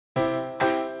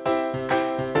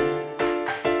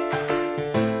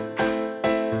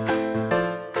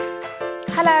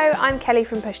Kelly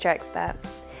from Pushchair Expert.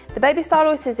 The Babystyle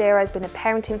Oyster Zero has been a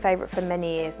parenting favourite for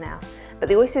many years now, but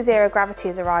the Oyster Zero Gravity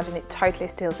has arrived and it totally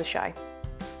steals the show.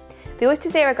 The Oyster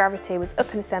Zero Gravity was up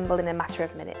and assembled in a matter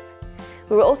of minutes.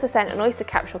 We were also sent an Oyster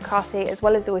capsule car seat as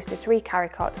well as the Oyster 3 carry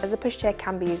cot, as the pushchair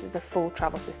can be used as a full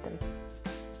travel system.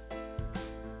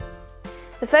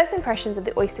 The first impressions of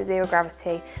the Oyster Zero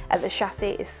Gravity are that the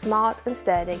chassis is smart and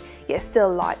sturdy, yet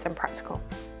still light and practical.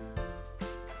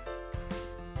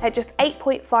 At just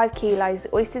 8.5 kilos,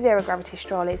 the Oyster Zero Gravity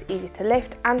stroller is easy to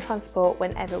lift and transport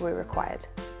whenever we're required.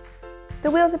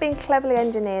 The wheels have been cleverly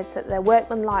engineered so that they're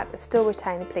workmanlike but still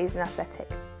retain a pleasing aesthetic.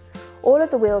 All of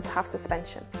the wheels have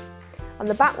suspension. On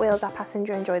the back wheels, our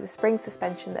passenger enjoy the spring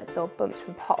suspension that absorb bumps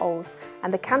from potholes,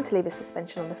 and the cantilever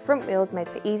suspension on the front wheels made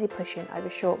for easy pushing over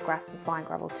short grass and fine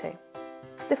gravel too.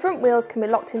 The front wheels can be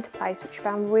locked into place, which we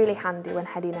found really handy when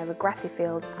heading over grassy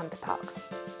fields and to parks.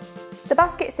 The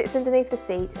basket sits underneath the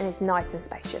seat and is nice and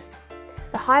spacious.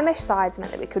 The high mesh sides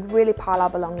meant that we could really pile our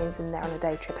belongings in there on a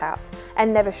day trip out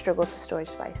and never struggled for storage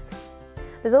space.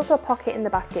 There's also a pocket in the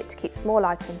basket to keep small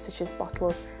items such as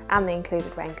bottles and the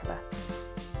included rain cover.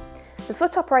 The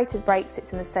foot operated brake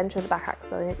sits in the centre of the back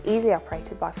axle and is easily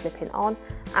operated by flipping on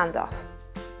and off.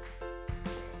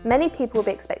 Many people will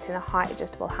be expecting a height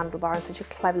adjustable handlebar on such a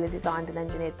cleverly designed and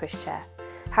engineered pushchair.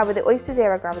 However, the Oyster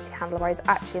Zero Gravity handlebar is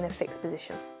actually in a fixed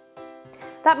position.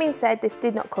 That being said, this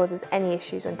did not cause us any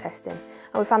issues when testing,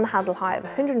 and we found the handle height of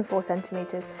 104 cm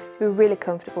to be really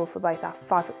comfortable for both our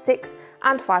 5'6"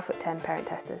 and 5'10" parent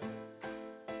testers.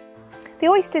 The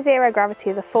Oyster Zero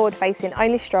Gravity is a forward-facing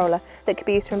only stroller that could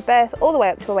be used from birth all the way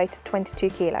up to a weight of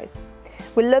 22 kilos.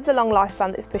 We love the long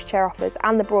lifespan that this pushchair offers,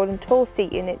 and the broad and tall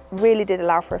seat unit really did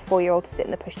allow for a 4-year-old to sit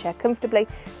in the pushchair comfortably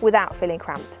without feeling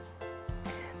cramped.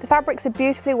 The fabrics are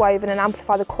beautifully woven and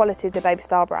amplify the quality of the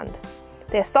Babystyle brand.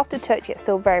 They are soft to touch yet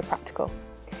still very practical.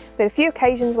 We had a few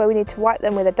occasions where we need to wipe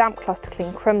them with a damp cloth to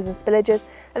clean crumbs and spillages,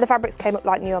 and the fabrics came up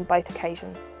like new on both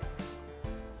occasions.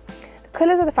 The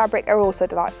colours of the fabric are also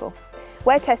delightful.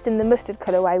 We're testing the mustard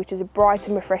colourway, which is a bright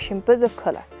and refreshing buzz of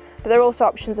colour, but there are also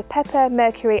options of pepper,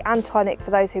 mercury and tonic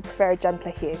for those who prefer a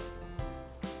gentler hue.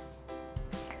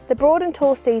 The broad and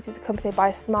tall seat is accompanied by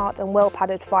a smart and well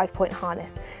padded 5-point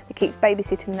harness that keeps babies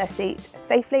sitting in their seat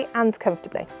safely and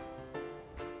comfortably.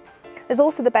 There's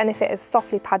also the benefit of a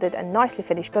softly padded and nicely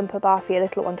finished bumper bar for your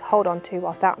little one to hold on to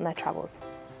whilst out on their travels.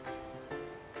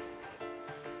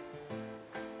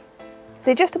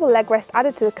 The adjustable leg rest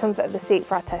added to the comfort of the seat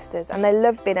for our testers, and they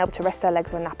loved being able to rest their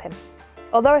legs when napping.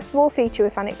 Although a small feature, we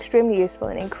found it extremely useful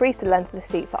and increased the length of the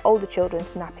seat for older children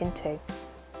to nap in too.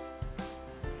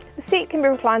 The seat can be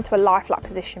reclined to a lie-flat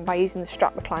position by using the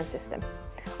strap recline system.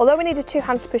 Although we needed 2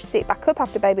 hands to push the seat back up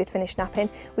after baby had finished napping,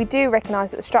 we do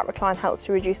recognise that the strap recline helps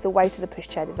to reduce the weight of the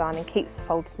pushchair design and keeps the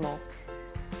fold small.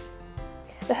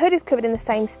 The hood is covered in the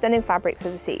same stunning fabrics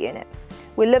as the seat unit.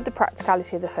 We love the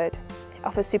practicality of the hood. It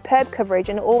offers superb coverage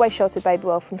and always sheltered baby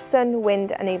well from sun,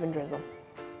 wind and even drizzle.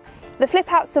 The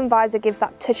flip-out sun visor gives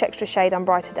that touch extra shade on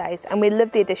brighter days, and we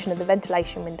love the addition of the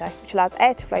ventilation window, which allows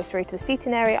air to flow through to the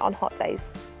seating area on hot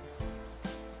days.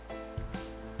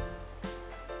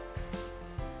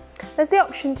 There's the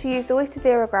option to use the Oyster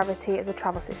Zero Gravity as a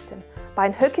travel system by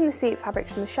unhooking the seat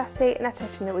fabrics from the chassis and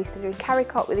attaching the Oyster 3 carry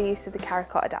cot with the use of the carry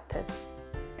cot adapters.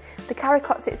 The carry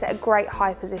cot sits at a great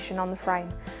high position on the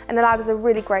frame and allowed us a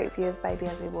really great view of baby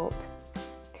as we walked.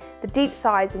 The deep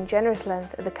sides and generous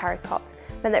length of the carry cot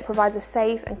meant that it provides a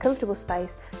safe and comfortable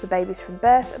space for babies from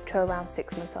birth up to around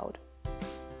 6 months old.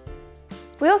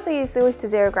 We also used the Oyster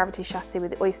Zero Gravity chassis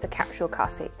with the Oyster capsule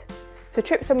car seat. For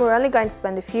trips when we were only going to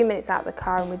spend a few minutes out of the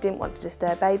car and we didn't want to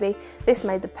disturb baby, this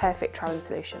made the perfect travelling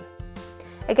solution.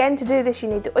 Again, to do this you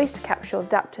need the Oyster capsule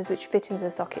adapters which fit into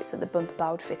the sockets that the bumper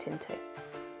bar would fit into.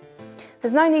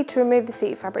 There's no need to remove the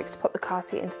seat fabrics to put the car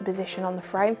seat into the position on the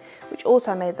frame, which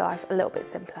also made life a little bit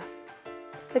simpler.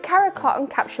 The carrier cot and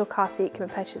capsule car seat can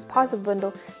be purchased as part of a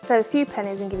bundle to save a few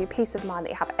pennies and give you peace of mind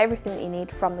that you have everything that you need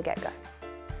from the get-go.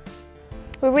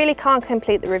 We really can't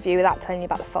complete the review without telling you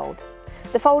about the fold.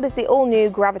 The fold is the all-new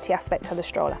gravity aspect of the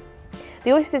stroller.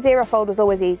 The Oyster Zero fold was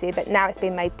always easy, but now it's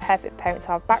been made perfect for parents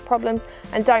who have back problems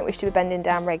and don't wish to be bending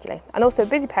down regularly, and also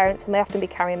busy parents who may often be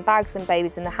carrying bags and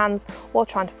babies in their hands while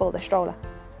trying to fold the stroller.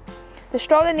 The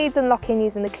stroller needs unlocking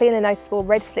using the clearly noticeable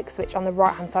red flick switch on the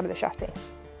right-hand side of the chassis.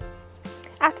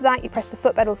 After that, you press the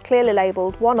foot pedals clearly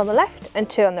labelled, 1 on the left and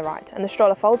 2 on the right, and the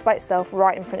stroller folds by itself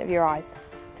right in front of your eyes.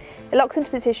 It locks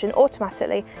into position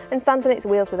automatically and stands on its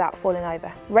wheels without falling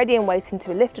over, ready and waiting to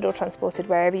be lifted or transported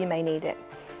wherever you may need it.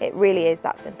 It really is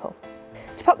that simple.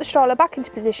 To pop the stroller back into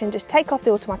position, just take off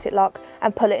the automatic lock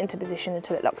and pull it into position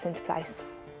until it locks into place.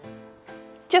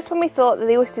 Just when we thought that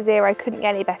the Oyster Zero couldn't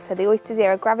get any better, the Oyster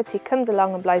Zero Gravity comes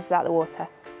along and blows us out of the water.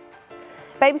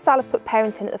 Babystyle have put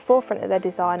parenting at the forefront of their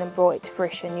design and brought it to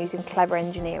fruition using clever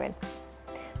engineering.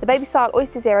 The Babystyle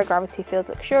Oyster Zero Gravity feels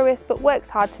luxurious but works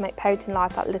hard to make parenting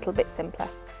life that little bit simpler.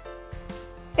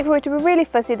 If we were to be really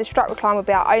fussy, the strap recline would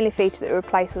be our only feature that we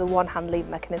replace with a one-hand lever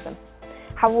mechanism.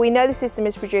 However, we know the system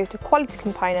is produced of quality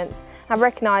components and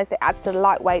recognise that it adds to the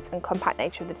lightweight and compact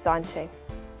nature of the design too.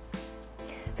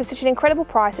 For such an incredible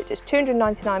price at just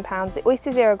 £299, the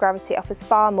Oyster Zero Gravity offers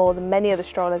far more than many other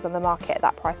strollers on the market at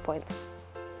that price point.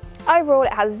 Overall,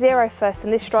 it has zero fuss,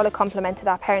 and this stroller complemented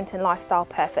our parenting lifestyle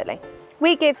perfectly.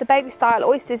 We give the Babystyle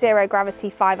Oyster Zero Gravity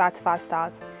 5 out of 5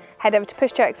 stars. Head over to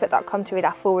pushchairexpert.com to read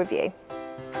our full review.